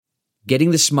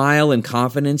Getting the smile and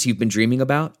confidence you've been dreaming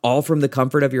about, all from the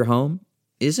comfort of your home,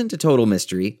 isn't a total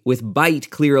mystery with Bite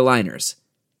clear aligners.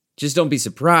 Just don't be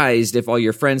surprised if all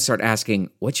your friends start asking,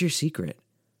 "What's your secret?"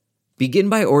 Begin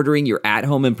by ordering your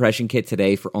at-home impression kit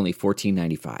today for only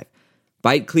 $14.95.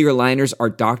 Bite clear aligners are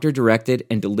doctor-directed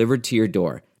and delivered to your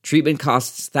door. Treatment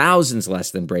costs thousands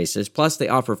less than braces, plus they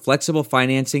offer flexible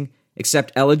financing,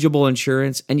 accept eligible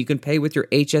insurance, and you can pay with your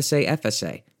HSA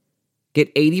FSA. Get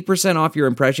 80% off your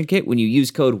impression kit when you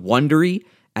use code WONDERY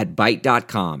at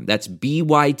Byte.com. That's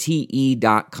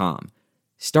BYTE.com.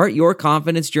 Start your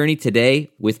confidence journey today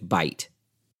with Byte.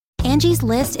 Angie's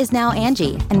List is now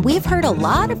Angie, and we've heard a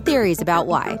lot of theories about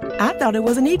why. I thought it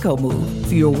was an eco move.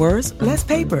 Fewer words, less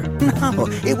paper. No,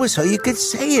 it was so you could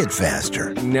say it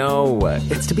faster. No,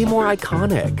 it's to be more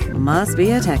iconic. Must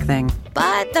be a tech thing.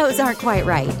 But those aren't quite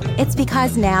right. It's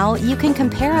because now you can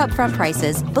compare upfront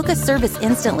prices, book a service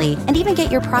instantly, and even get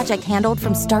your project handled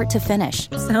from start to finish.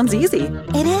 Sounds easy.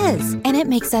 It is, and it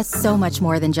makes us so much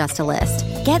more than just a list.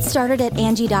 Get started at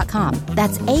Angie.com.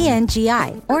 That's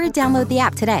ANGI, or download the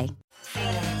app today.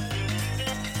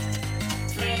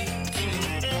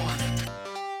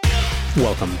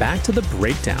 Welcome back to The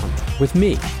Breakdown with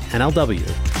me, NLW.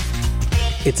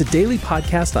 It's a daily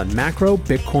podcast on macro,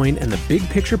 Bitcoin, and the big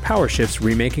picture power shifts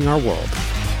remaking our world.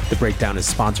 The Breakdown is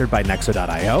sponsored by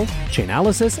Nexo.io,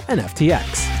 Chainalysis, and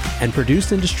FTX, and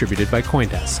produced and distributed by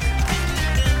CoinDesk.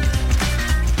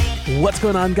 What's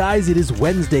going on, guys? It is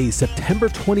Wednesday, September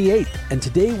 28th, and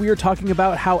today we are talking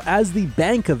about how as the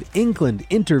Bank of England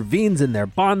intervenes in their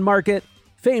bond market,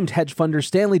 famed hedge funder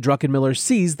Stanley Druckenmiller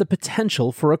sees the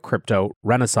potential for a crypto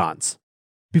renaissance.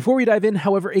 Before we dive in,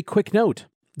 however, a quick note.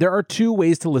 There are two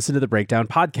ways to listen to the Breakdown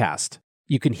podcast.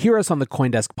 You can hear us on the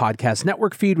CoinDesk Podcast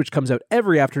Network feed, which comes out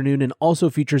every afternoon and also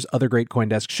features other great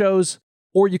CoinDesk shows,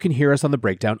 or you can hear us on the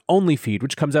Breakdown Only feed,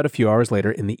 which comes out a few hours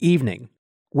later in the evening.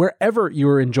 Wherever you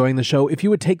are enjoying the show, if you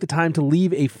would take the time to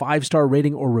leave a 5-star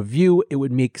rating or review, it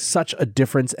would make such a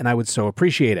difference and I would so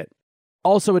appreciate it.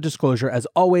 Also, a disclosure, as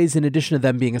always, in addition to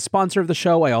them being a sponsor of the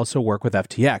show, I also work with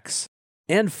FTX.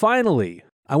 And finally,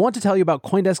 I want to tell you about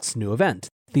CoinDesk's new event,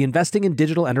 the Investing in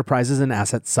Digital Enterprises and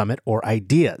Assets Summit, or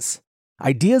IDEAS.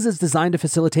 IDEAS is designed to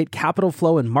facilitate capital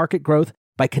flow and market growth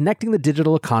by connecting the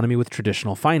digital economy with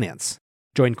traditional finance.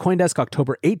 Join CoinDesk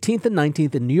October 18th and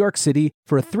 19th in New York City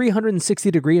for a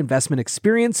 360-degree investment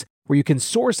experience where you can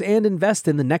source and invest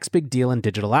in the next big deal in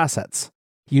digital assets.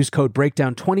 Use code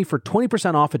BREAKDOWN20 for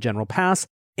 20% off a general pass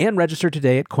and register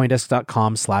today at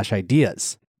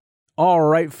coindesk.com/ideas. All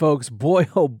right, folks, boy,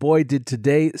 oh boy, did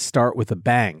today start with a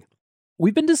bang.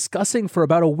 We've been discussing for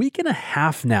about a week and a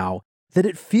half now that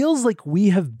it feels like we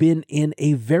have been in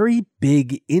a very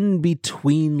big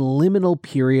in-between liminal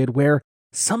period where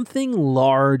something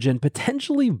large and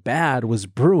potentially bad was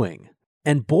brewing.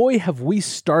 And boy, have we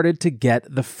started to get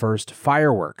the first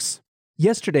fireworks.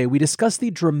 Yesterday, we discussed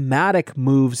the dramatic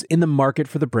moves in the market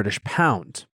for the British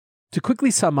pound. To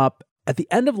quickly sum up, at the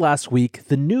end of last week,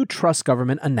 the new Truss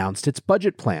government announced its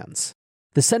budget plans.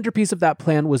 The centerpiece of that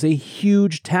plan was a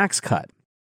huge tax cut.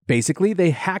 Basically, they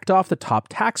hacked off the top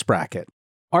tax bracket,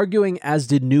 arguing, as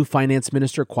did new Finance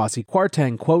Minister Kwasi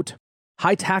Kwarteng, quote,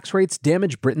 "High tax rates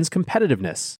damage Britain's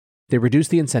competitiveness. They reduce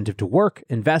the incentive to work,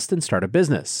 invest, and start a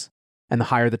business. And the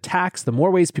higher the tax, the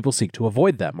more ways people seek to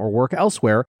avoid them, or work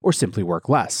elsewhere, or simply work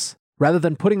less, rather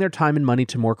than putting their time and money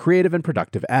to more creative and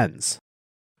productive ends."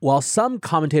 While some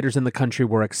commentators in the country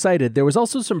were excited, there was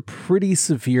also some pretty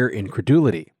severe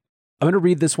incredulity. I'm going to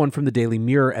read this one from the Daily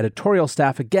Mirror editorial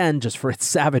staff again, just for its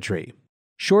savagery.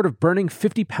 Short of burning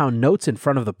 50-pound notes in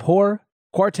front of the poor,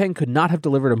 Kwarteng could not have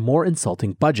delivered a more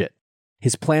insulting budget.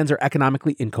 His plans are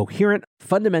economically incoherent,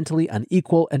 fundamentally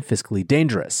unequal, and fiscally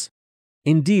dangerous.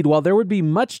 Indeed, while there would be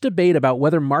much debate about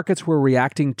whether markets were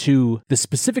reacting to the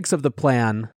specifics of the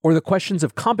plan or the questions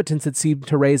of competence it seemed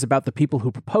to raise about the people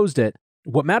who proposed it,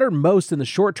 what mattered most in the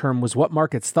short term was what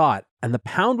markets thought, and the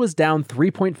pound was down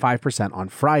 3.5% on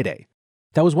Friday.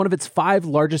 That was one of its 5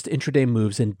 largest intraday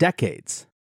moves in decades.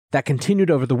 That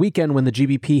continued over the weekend when the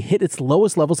GBP hit its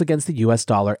lowest levels against the US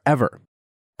dollar ever.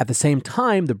 At the same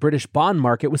time, the British bond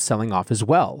market was selling off as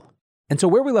well. And so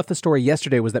where we left the story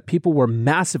yesterday was that people were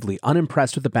massively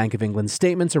unimpressed with the Bank of England's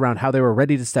statements around how they were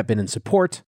ready to step in and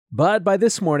support, but by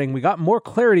this morning we got more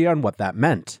clarity on what that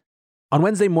meant. On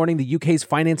Wednesday morning, the UK's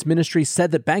Finance Ministry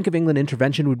said that Bank of England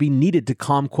intervention would be needed to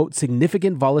calm, quote,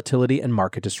 significant volatility and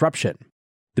market disruption.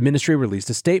 The ministry released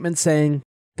a statement saying,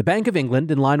 "The Bank of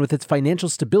England, in line with its financial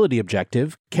stability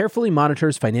objective, carefully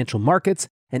monitors financial markets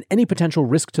and any potential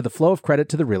risk to the flow of credit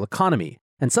to the real economy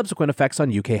and subsequent effects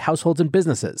on UK households and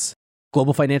businesses.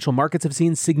 Global financial markets have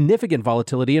seen significant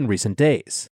volatility in recent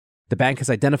days. The bank has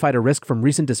identified a risk from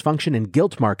recent dysfunction in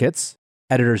gilt markets.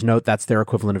 Editors note that's their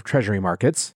equivalent of treasury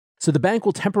markets. So the bank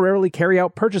will temporarily carry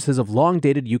out purchases of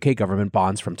long-dated UK government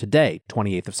bonds from today,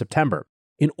 28th of September,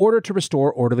 in order to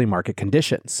restore orderly market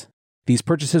conditions. These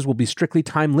purchases will be strictly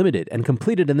time-limited and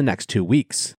completed in the next 2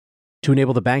 weeks. To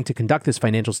enable the bank to conduct this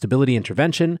financial stability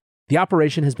intervention, the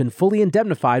operation has been fully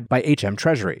indemnified by HM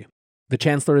Treasury. The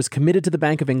Chancellor is committed to the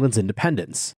Bank of England's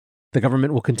independence. The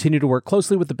government will continue to work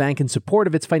closely with the bank in support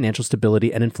of its financial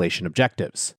stability and inflation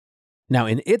objectives. Now,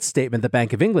 in its statement, the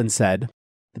Bank of England said,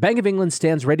 "The Bank of England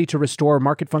stands ready to restore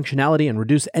market functionality and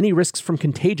reduce any risks from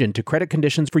contagion to credit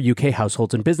conditions for UK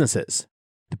households and businesses.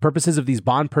 The purposes of these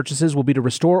bond purchases will be to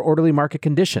restore orderly market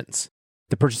conditions.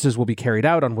 The purchases will be carried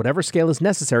out on whatever scale is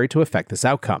necessary to effect this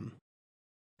outcome."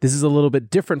 This is a little bit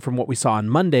different from what we saw on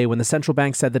Monday when the central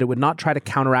bank said that it would not try to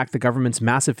counteract the government's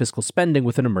massive fiscal spending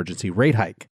with an emergency rate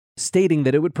hike, stating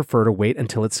that it would prefer to wait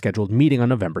until its scheduled meeting on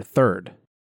November 3rd.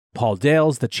 Paul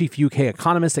Dales, the chief UK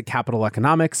economist at Capital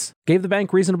Economics, gave the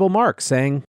bank reasonable marks,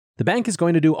 saying, "The bank is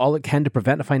going to do all it can to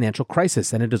prevent a financial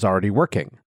crisis, and it is already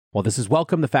working. While this is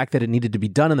welcome, the fact that it needed to be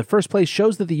done in the first place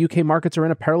shows that the UK markets are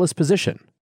in a perilous position.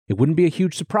 It wouldn't be a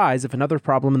huge surprise if another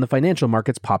problem in the financial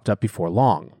markets popped up before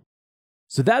long."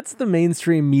 So that's the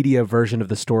mainstream media version of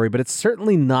the story, but it's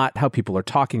certainly not how people are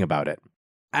talking about it.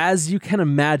 As you can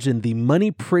imagine, the money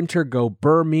printer go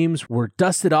burr memes were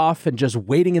dusted off and just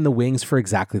waiting in the wings for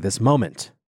exactly this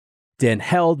moment. Dan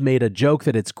Held made a joke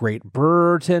that it's Great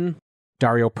Britain.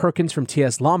 Dario Perkins from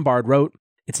TS Lombard wrote,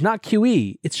 "It's not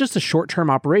QE, it's just a short-term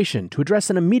operation to address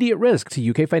an immediate risk to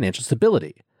UK financial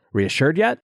stability. Reassured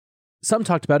yet?" Some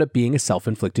talked about it being a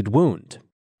self-inflicted wound.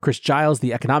 Chris Giles,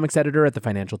 the economics editor at the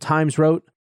Financial Times, wrote,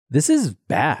 "This is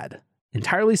bad.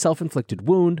 Entirely self-inflicted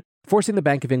wound, forcing the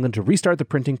Bank of England to restart the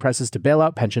printing presses to bail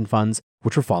out pension funds,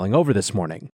 which were falling over this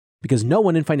morning, because no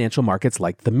one in financial markets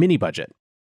liked the mini-budget.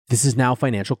 This is now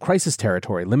financial crisis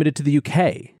territory limited to the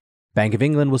UK. Bank of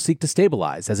England will seek to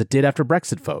stabilize, as it did after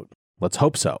Brexit vote. Let's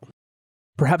hope so."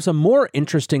 Perhaps a more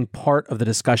interesting part of the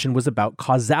discussion was about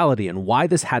causality and why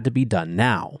this had to be done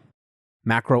now.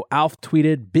 Macro Alf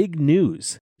tweeted, "Big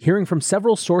news. Hearing from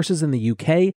several sources in the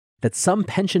UK that some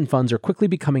pension funds are quickly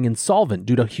becoming insolvent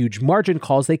due to huge margin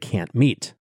calls they can't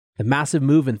meet. The massive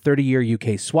move in 30-year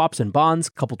UK swaps and bonds,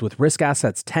 coupled with risk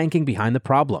assets tanking behind the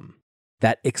problem.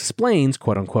 That explains,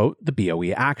 quote-unquote, the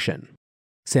BOE action."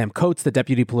 Sam Coates, the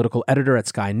deputy political editor at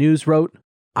Sky News, wrote,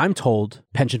 "I'm told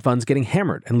pension funds getting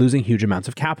hammered and losing huge amounts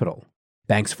of capital.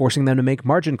 Banks forcing them to make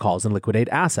margin calls and liquidate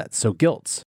assets, so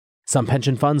gilts. Some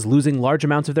pension funds losing large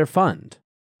amounts of their fund.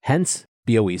 Hence,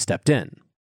 BOE stepped in.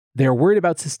 They are worried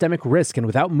about systemic risk, and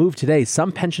without move today,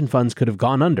 some pension funds could have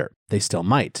gone under. They still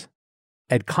might."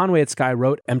 Ed Conway at Sky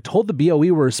wrote, "I'm told the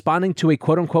BOE were responding to a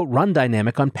quote-unquote run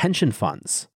dynamic on pension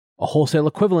funds, a wholesale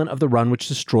equivalent of the run which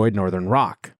destroyed Northern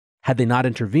Rock. Had they not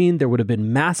intervened, there would have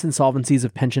been mass insolvencies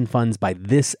of pension funds by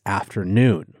this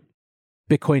afternoon."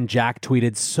 Bitcoin Jack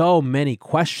tweeted, "So many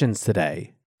questions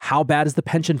today. How bad is the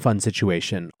pension fund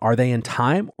situation? Are they in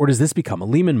time, or does this become a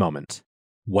Lehman moment?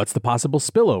 What's the possible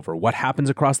spillover? What happens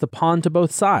across the pond to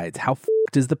both sides? How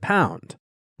f***ed is the pound?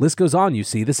 List goes on, you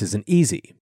see, this isn't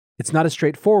easy. It's not as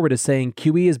straightforward as saying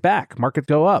QE is back, market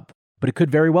go up, but it could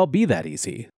very well be that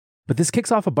easy. But this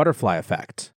kicks off a butterfly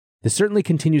effect. This certainly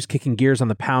continues kicking gears on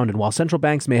the pound, and while central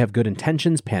banks may have good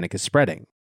intentions, panic is spreading.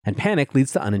 And panic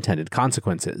leads to unintended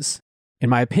consequences.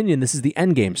 In my opinion, this is the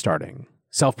endgame starting.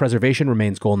 Self-preservation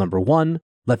remains goal number one.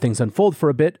 Let things unfold for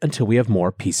a bit until we have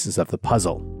more pieces of the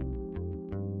puzzle."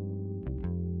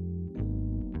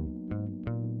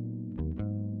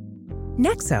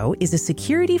 Nexo is a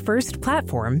security-first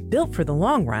platform built for the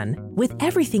long run with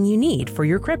everything you need for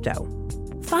your crypto.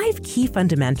 5 key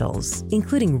fundamentals,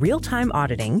 including real-time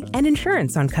auditing and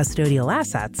insurance on custodial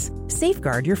assets,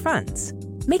 safeguard your funds,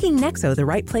 making Nexo the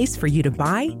right place for you to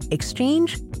buy,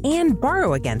 exchange, and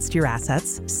borrow against your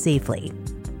assets safely.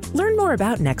 Learn more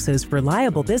about Nexo's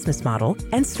reliable business model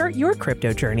and start your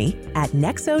crypto journey at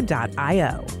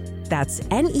nexo.io. That's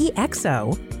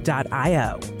NEXO.io.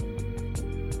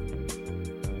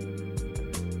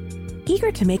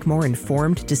 Eager to make more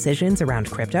informed decisions around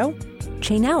crypto?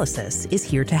 Chainalysis is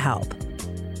here to help.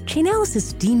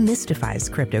 Chainalysis demystifies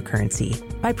cryptocurrency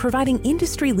by providing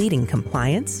industry-leading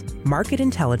compliance, market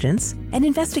intelligence, and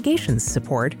investigations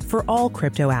support for all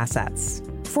crypto assets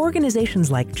for organizations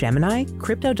like Gemini,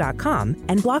 Crypto.com,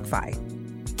 and BlockFi.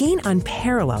 Gain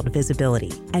unparalleled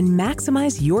visibility and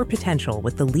maximize your potential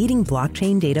with the leading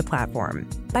blockchain data platform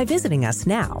by visiting us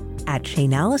now at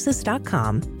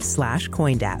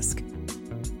chainalysis.com/Coindesk.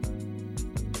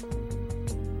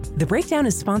 The breakdown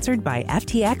is sponsored by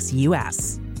FTX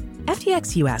US.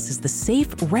 FTX US is the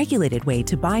safe, regulated way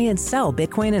to buy and sell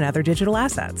Bitcoin and other digital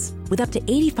assets, with up to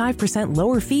 85%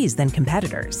 lower fees than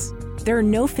competitors. There are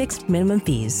no fixed minimum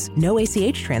fees, no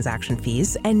ACH transaction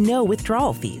fees, and no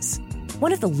withdrawal fees.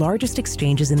 One of the largest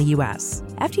exchanges in the US,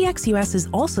 FTX US is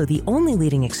also the only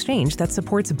leading exchange that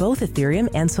supports both Ethereum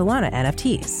and Solana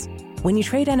NFTs. When you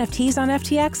trade NFTs on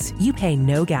FTX, you pay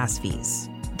no gas fees.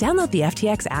 Download the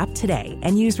FTX app today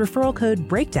and use referral code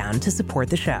BREAKDOWN to support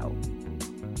the show.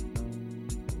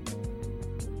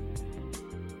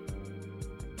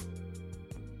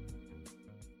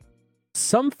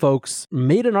 Some folks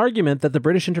made an argument that the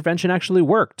British intervention actually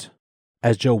worked.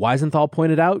 As Joe Weisenthal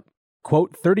pointed out,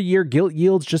 quote, 30-year gilt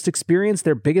yields just experienced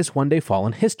their biggest one-day fall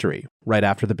in history, right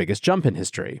after the biggest jump in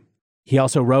history. He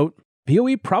also wrote,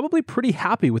 BOE probably pretty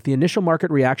happy with the initial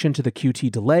market reaction to the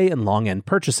QT delay and long-end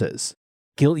purchases.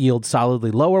 Gilt yield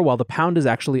solidly lower while the pound is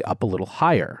actually up a little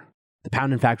higher. The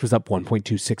pound, in fact, was up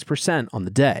 1.26% on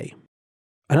the day.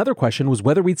 Another question was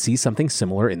whether we'd see something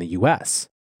similar in the US.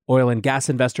 Oil and gas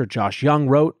investor Josh Young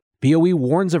wrote, BOE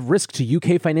warns of risk to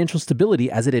UK financial stability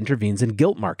as it intervenes in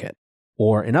gilt market.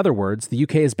 Or, in other words, the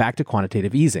UK is back to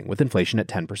quantitative easing, with inflation at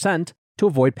 10%, to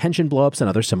avoid pension blowups and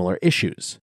other similar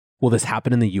issues. Will this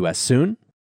happen in the US soon?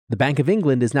 The Bank of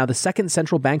England is now the second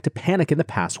central bank to panic in the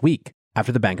past week,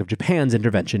 after the Bank of Japan's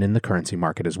intervention in the currency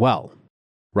market as well.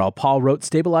 Raoul Pal wrote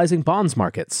stabilizing bonds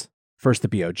markets. First the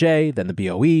BOJ, then the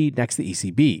BOE, next the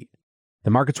ECB.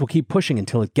 The markets will keep pushing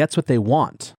until it gets what they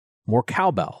want. More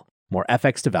cowbell, more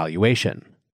FX devaluation.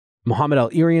 Mohammed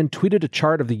Al-Irian tweeted a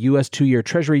chart of the US 2-year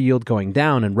Treasury yield going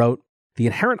down and wrote, the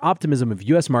inherent optimism of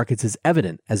US markets is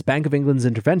evident as Bank of England's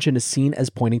intervention is seen as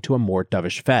pointing to a more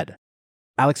dovish Fed.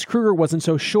 Alex Kruger wasn't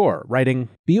so sure, writing,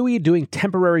 BOE doing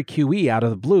temporary QE out of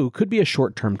the blue could be a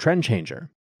short-term trend changer.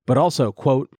 But also,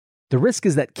 quote, the risk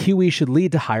is that QE should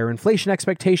lead to higher inflation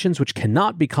expectations which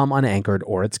cannot become unanchored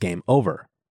or it's game over.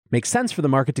 Makes sense for the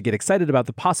market to get excited about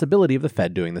the possibility of the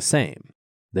Fed doing the same.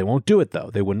 They won't do it though,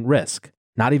 they wouldn't risk.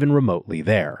 Not even remotely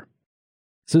there.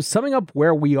 So summing up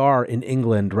where we are in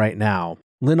England right now,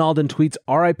 Lynn Alden tweets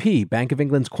RIP Bank of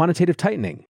England's quantitative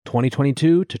tightening,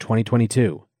 2022 to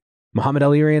 2022. Mohammed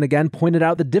El-Irian again pointed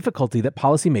out the difficulty that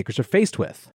policymakers are faced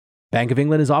with. Bank of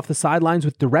England is off the sidelines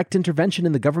with direct intervention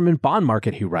in the government bond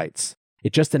market, he writes.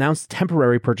 It just announced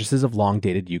temporary purchases of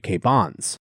long-dated UK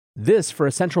bonds. This for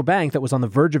a central bank that was on the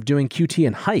verge of doing QT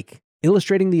and hike,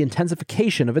 illustrating the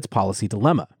intensification of its policy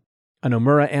dilemma. A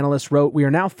Nomura analyst wrote, we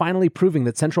are now finally proving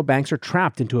that central banks are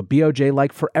trapped into a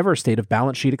BOJ-like forever state of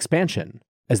balance sheet expansion,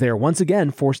 as they are once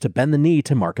again forced to bend the knee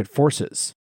to market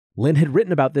forces. Lynn had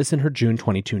written about this in her June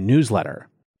 22 newsletter.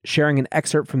 Sharing an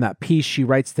excerpt from that piece, she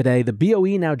writes today, the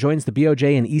BOE now joins the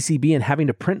BOJ and ECB in having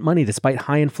to print money despite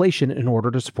high inflation in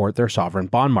order to support their sovereign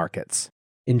bond markets.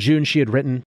 In June, she had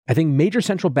written, I think major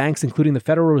central banks, including the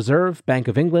Federal Reserve, Bank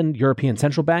of England, European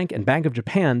Central Bank, and Bank of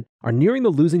Japan, are nearing the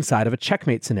losing side of a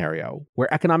checkmate scenario,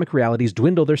 where economic realities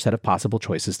dwindle their set of possible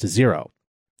choices to zero.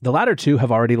 The latter two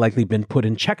have already likely been put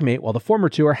in checkmate, while the former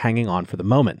two are hanging on for the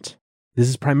moment. This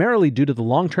is primarily due to the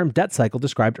long-term debt cycle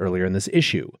described earlier in this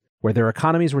issue, where their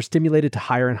economies were stimulated to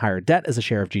higher and higher debt as a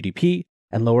share of GDP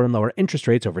and lower interest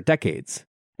rates over decades,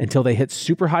 until they hit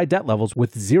super high debt levels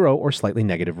with zero or slightly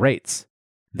negative rates.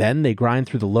 Then they grind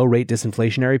through the low-rate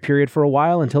disinflationary period for a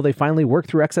while until they finally work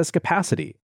through excess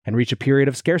capacity and reach a period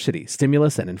of scarcity,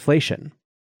 stimulus, and inflation.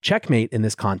 Checkmate in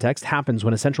this context happens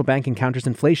when a central bank encounters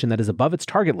inflation that is above its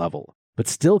target level, but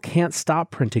still can't stop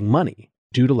printing money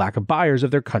due to lack of buyers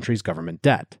of their country's government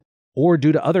debt, or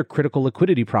due to other critical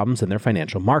liquidity problems in their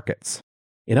financial markets.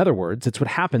 In other words, it's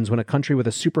what happens when a country with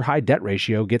a super high debt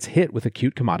ratio gets hit with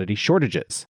acute commodity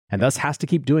shortages, and thus has to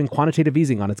keep doing quantitative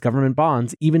easing on its government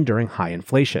bonds even during high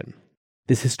inflation.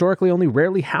 This historically only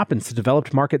rarely happens to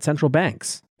developed market central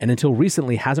banks, and until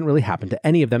recently hasn't really happened to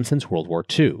any of them since World War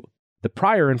II, the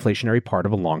prior inflationary part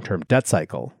of a long-term debt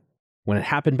cycle. When it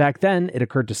happened back then, it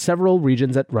occurred to several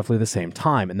regions at roughly the same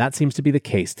time, and that seems to be the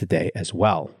case today as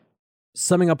well.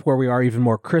 Summing up where we are even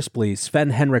more crisply,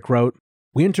 Sven Henrik wrote,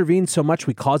 we intervened so much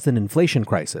we caused an inflation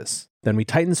crisis. Then we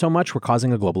tightened so much we're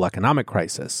causing a global economic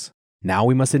crisis. Now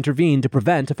we must intervene to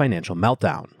prevent a financial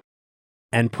meltdown.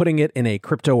 And putting it in a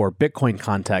crypto or Bitcoin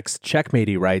context,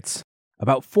 Checkmatey writes,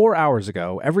 about 4 hours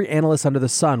ago, every analyst under the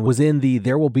sun was in the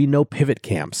there will be no pivot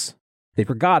camps. They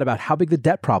forgot about how big the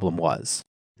debt problem was.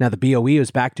 Now the BOE is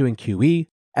back doing QE,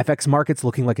 FX markets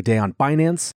looking like a day on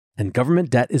Binance, and government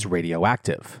debt is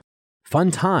radioactive.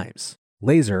 Fun times.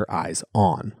 Laser eyes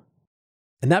on.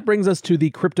 And that brings us to the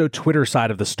crypto Twitter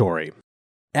side of the story.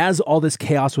 As all this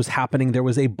chaos was happening, there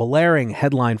was a blaring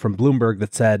headline from Bloomberg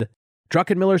that said,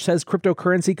 Druckenmiller says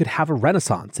cryptocurrency could have a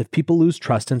renaissance if people lose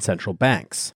trust in central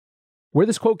banks. Where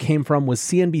this quote came from was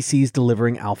CNBC's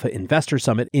Delivering Alpha Investor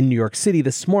Summit in New York City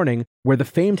this morning, where the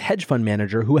famed hedge fund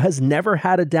manager who has never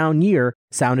had a down year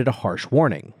sounded a harsh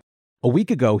warning. A week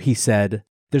ago, he said,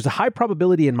 "There's a high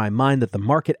probability in my mind that the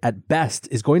market at best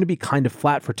is going to be kind of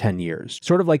flat for 10 years,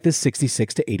 sort of like this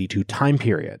 66 to 82 time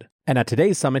period." And at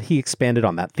today's summit, he expanded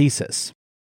on that thesis.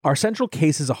 "Our central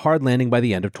case is a hard landing by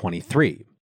the end of 23.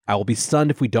 I will be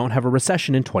stunned if we don't have a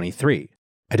recession in 23.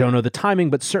 I don't know the timing,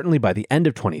 but certainly by the end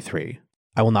of 23.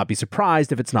 I will not be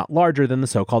surprised if it's not larger than the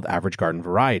so-called average garden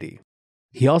variety."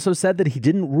 He also said that he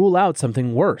didn't rule out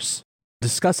something worse.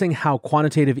 Discussing how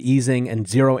quantitative easing and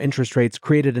zero interest rates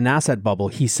created an asset bubble,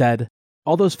 he said,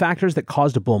 "All those factors that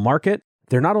caused a bull market,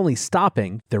 they're not only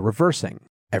stopping, they're reversing.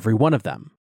 Every one of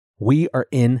them. We are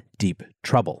in deep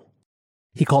trouble."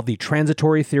 He called the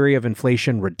transitory theory of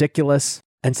inflation ridiculous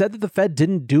and said that the Fed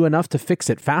didn't do enough to fix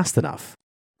it fast enough.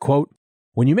 Quote,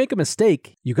 "When you make a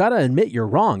mistake, you gotta admit you're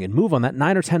wrong and move on that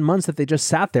 9 or 10 months that they just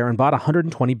sat there and bought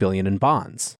 $120 billion in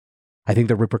bonds. I think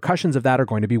the repercussions of that are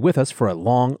going to be with us for a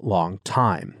long, long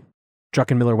time."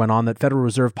 Druckenmiller went on that Federal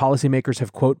Reserve policymakers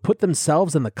have, quote, "put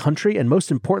themselves and the country, and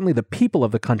most importantly, the people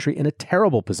of the country, in a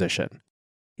terrible position.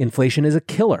 Inflation is a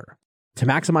killer. To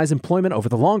maximize employment over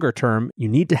the longer term, you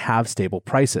need to have stable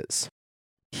prices."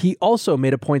 He also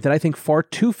made a point that I think far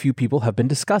too few people have been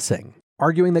discussing,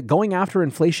 arguing that going after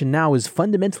inflation now is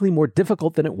fundamentally more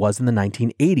difficult than it was in the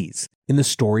 1980s, in the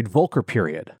storied Volcker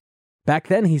period. Back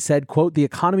then, he said, quote, "the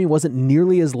economy wasn't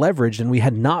nearly as leveraged and we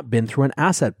had not been through an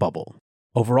asset bubble.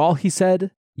 Overall," he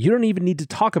said, "you don't even need to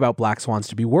talk about black swans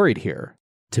to be worried here.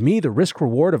 To me, the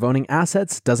risk-reward of owning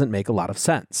assets doesn't make a lot of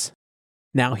sense."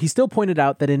 Now, he still pointed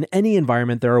out that in any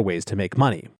environment there are ways to make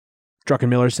money.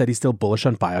 Druckenmiller said he's still bullish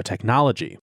on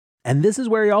biotechnology. And this is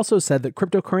where he also said that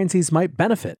cryptocurrencies might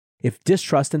benefit if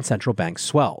distrust in central banks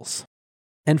swells.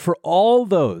 And for all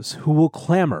those who will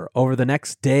clamor over the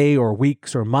next day or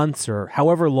weeks or months or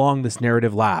however long this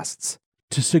narrative lasts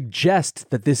to suggest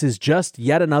that this is just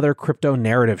yet another crypto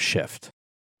narrative shift,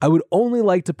 I would only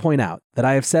like to point out that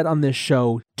I have said on this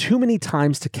show too many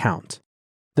times to count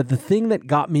that the thing that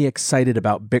got me excited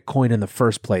about Bitcoin in the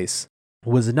first place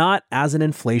was not as an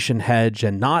inflation hedge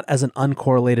and not as an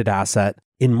uncorrelated asset,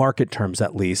 in market terms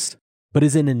at least, but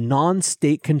is in a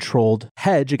non-state controlled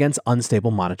hedge against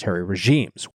unstable monetary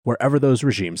regimes, wherever those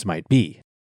regimes might be.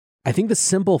 I think the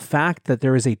simple fact that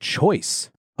there is a choice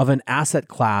of an asset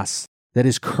class that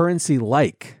is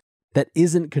currency-like, that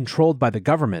isn't controlled by the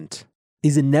government,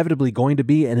 is inevitably going to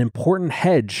be an important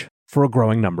hedge for a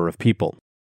growing number of people.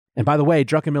 And by the way,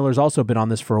 Druckenmiller's also been on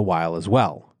this for a while as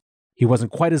well. He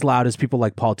wasn't quite as loud as people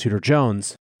like Paul Tudor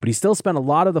Jones, but he still spent a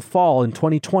lot of the fall in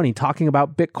 2020 talking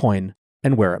about Bitcoin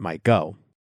and where it might go.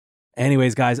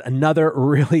 Anyways, guys, another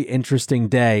really interesting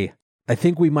day. I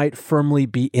think we might firmly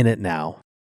be in it now.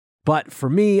 But for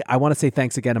me, I want to say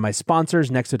thanks again to my sponsors,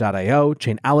 Nexo.io,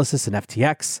 Chainalysis, and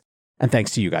FTX, and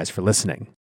thanks to you guys for listening.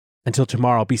 Until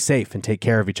tomorrow, be safe and take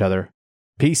care of each other.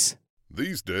 Peace.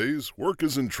 These days, work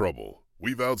is in trouble.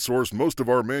 We've outsourced most of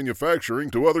our manufacturing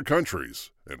to other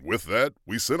countries, and with that,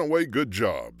 we sent away good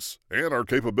jobs and our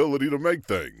capability to make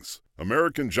things.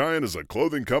 American Giant is a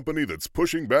clothing company that's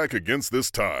pushing back against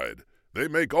this tide. They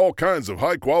make all kinds of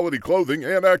high-quality clothing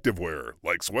and activewear,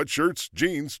 like sweatshirts,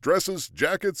 jeans, dresses,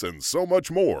 jackets, and so much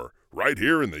more, right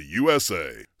here in the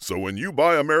USA. So when you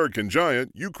buy American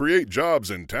Giant, you create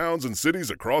jobs in towns and cities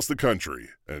across the country.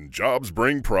 And jobs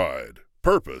bring pride,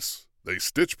 purpose. They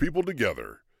stitch people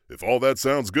together. If all that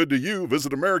sounds good to you,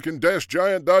 visit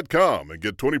American-Giant.com and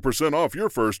get 20% off your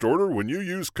first order when you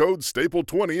use code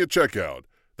STAPLE20 at checkout.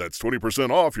 That's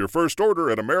 20% off your first order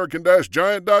at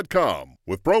American-Giant.com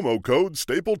with promo code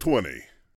STAPLE20.